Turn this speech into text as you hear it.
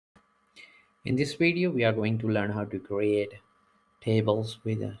In this video, we are going to learn how to create tables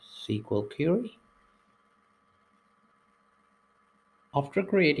with a SQL query. After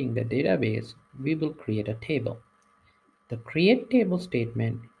creating the database, we will create a table. The create table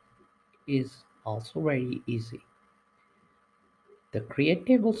statement is also very easy. The create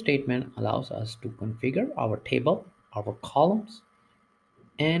table statement allows us to configure our table, our columns,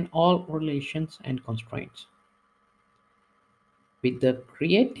 and all relations and constraints. With the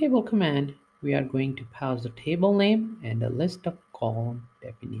create table command, we are going to pass the table name and a list of column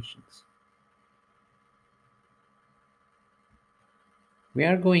definitions. We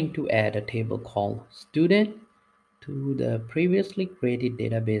are going to add a table called student to the previously created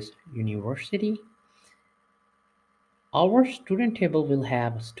database university. Our student table will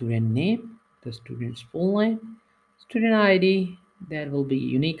have student name, the student's full name, student ID, that will be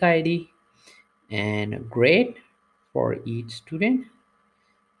unique ID, and grade for each student,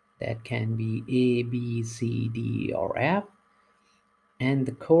 that can be A, B, C, D, or F, and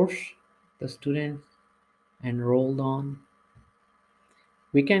the course the student enrolled on.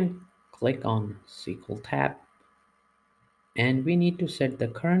 We can click on SQL tab, and we need to set the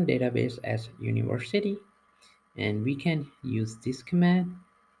current database as university, and we can use this command.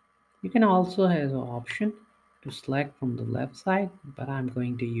 You can also have an option to select from the left side, but I'm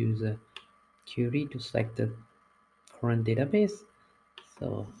going to use a query to select the current database,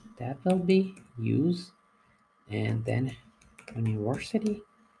 so that will be use and then university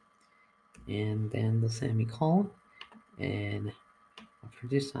and then the semicolon. And after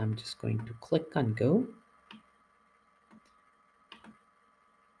this, I'm just going to click on go.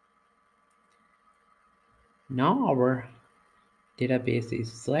 Now our database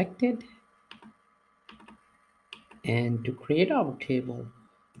is selected, and to create our table,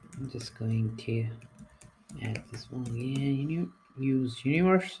 I'm just going to add this one again. Use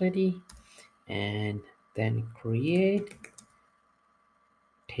university and then create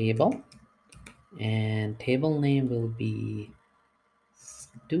table, and table name will be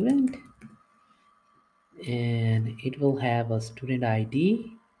student, and it will have a student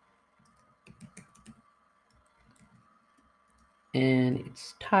ID, and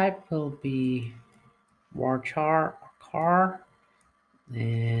its type will be varchar or car,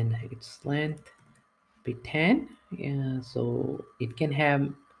 and its length be 10. So it can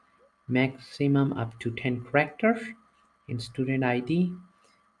have maximum up to 10 characters in student ID.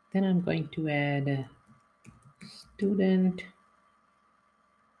 Then I'm going to add student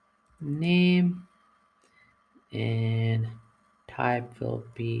name, and type will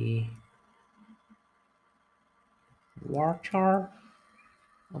be varchar.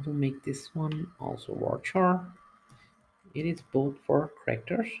 I will make this one also varchar. It is both for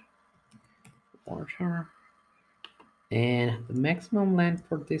characters, varchar, and the maximum length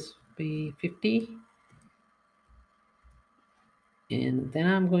for this will be 50. And then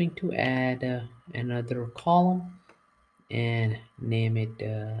I'm going to add another column and name it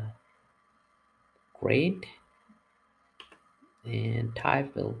grade, and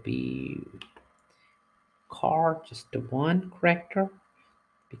type will be car, just the one character,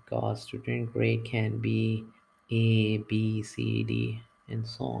 because student grade can be A, B, C, D, and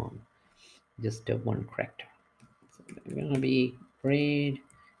so on, just the one character. So I'm gonna be grade,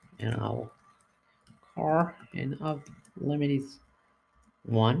 and I'll car, and I'll limit is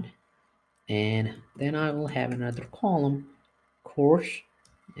 1, and then I will have another column course,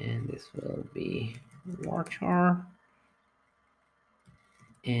 and this will be varchar,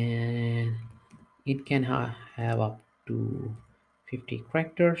 and it can have up to 50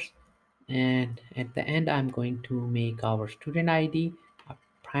 characters. And at the end, I'm going to make our student ID a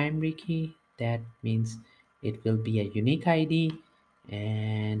primary key. That means it will be a unique ID,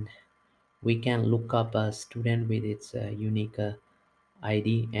 and we can look up a student with its unique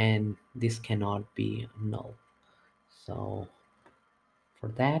ID, and this cannot be null. So for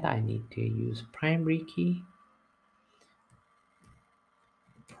that, I need to use primary key,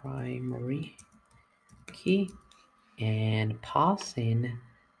 and pass in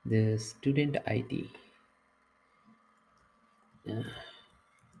the student ID. Uh,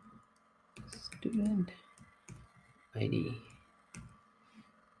 student ID,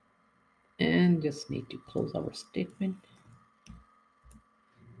 and just need to close our statement.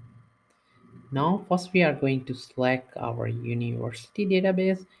 Now first we are going to select our university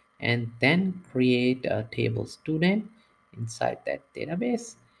database and then create a table student inside that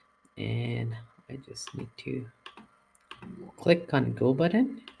database, and I just need to click on go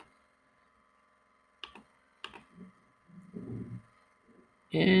button,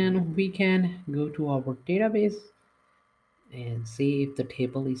 and we can go to our database and see if the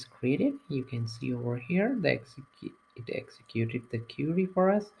table is created. You can see over here it executed the query for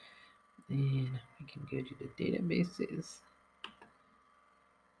us, and we can go to the databases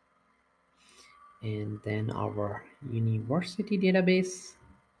and then our university database.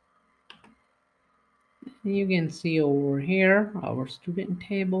 You can see over here our student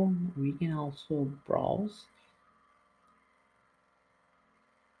table. We can also browse.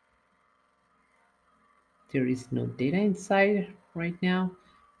 There is no data inside right now,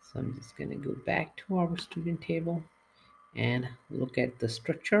 so I'm just going to go back to our student table and look at the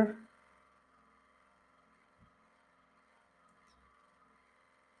structure.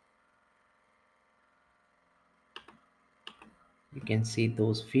 You can see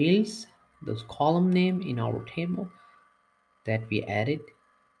those fields, those column name in our table that we added.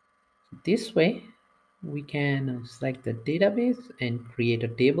 This way we can select the database and create a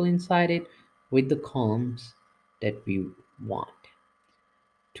table inside it with the columns that we want.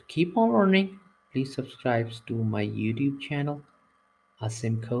 To keep on learning, please subscribe to my YouTube channel,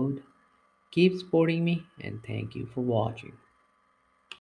 Asim Code. Keep supporting me, and thank you for watching.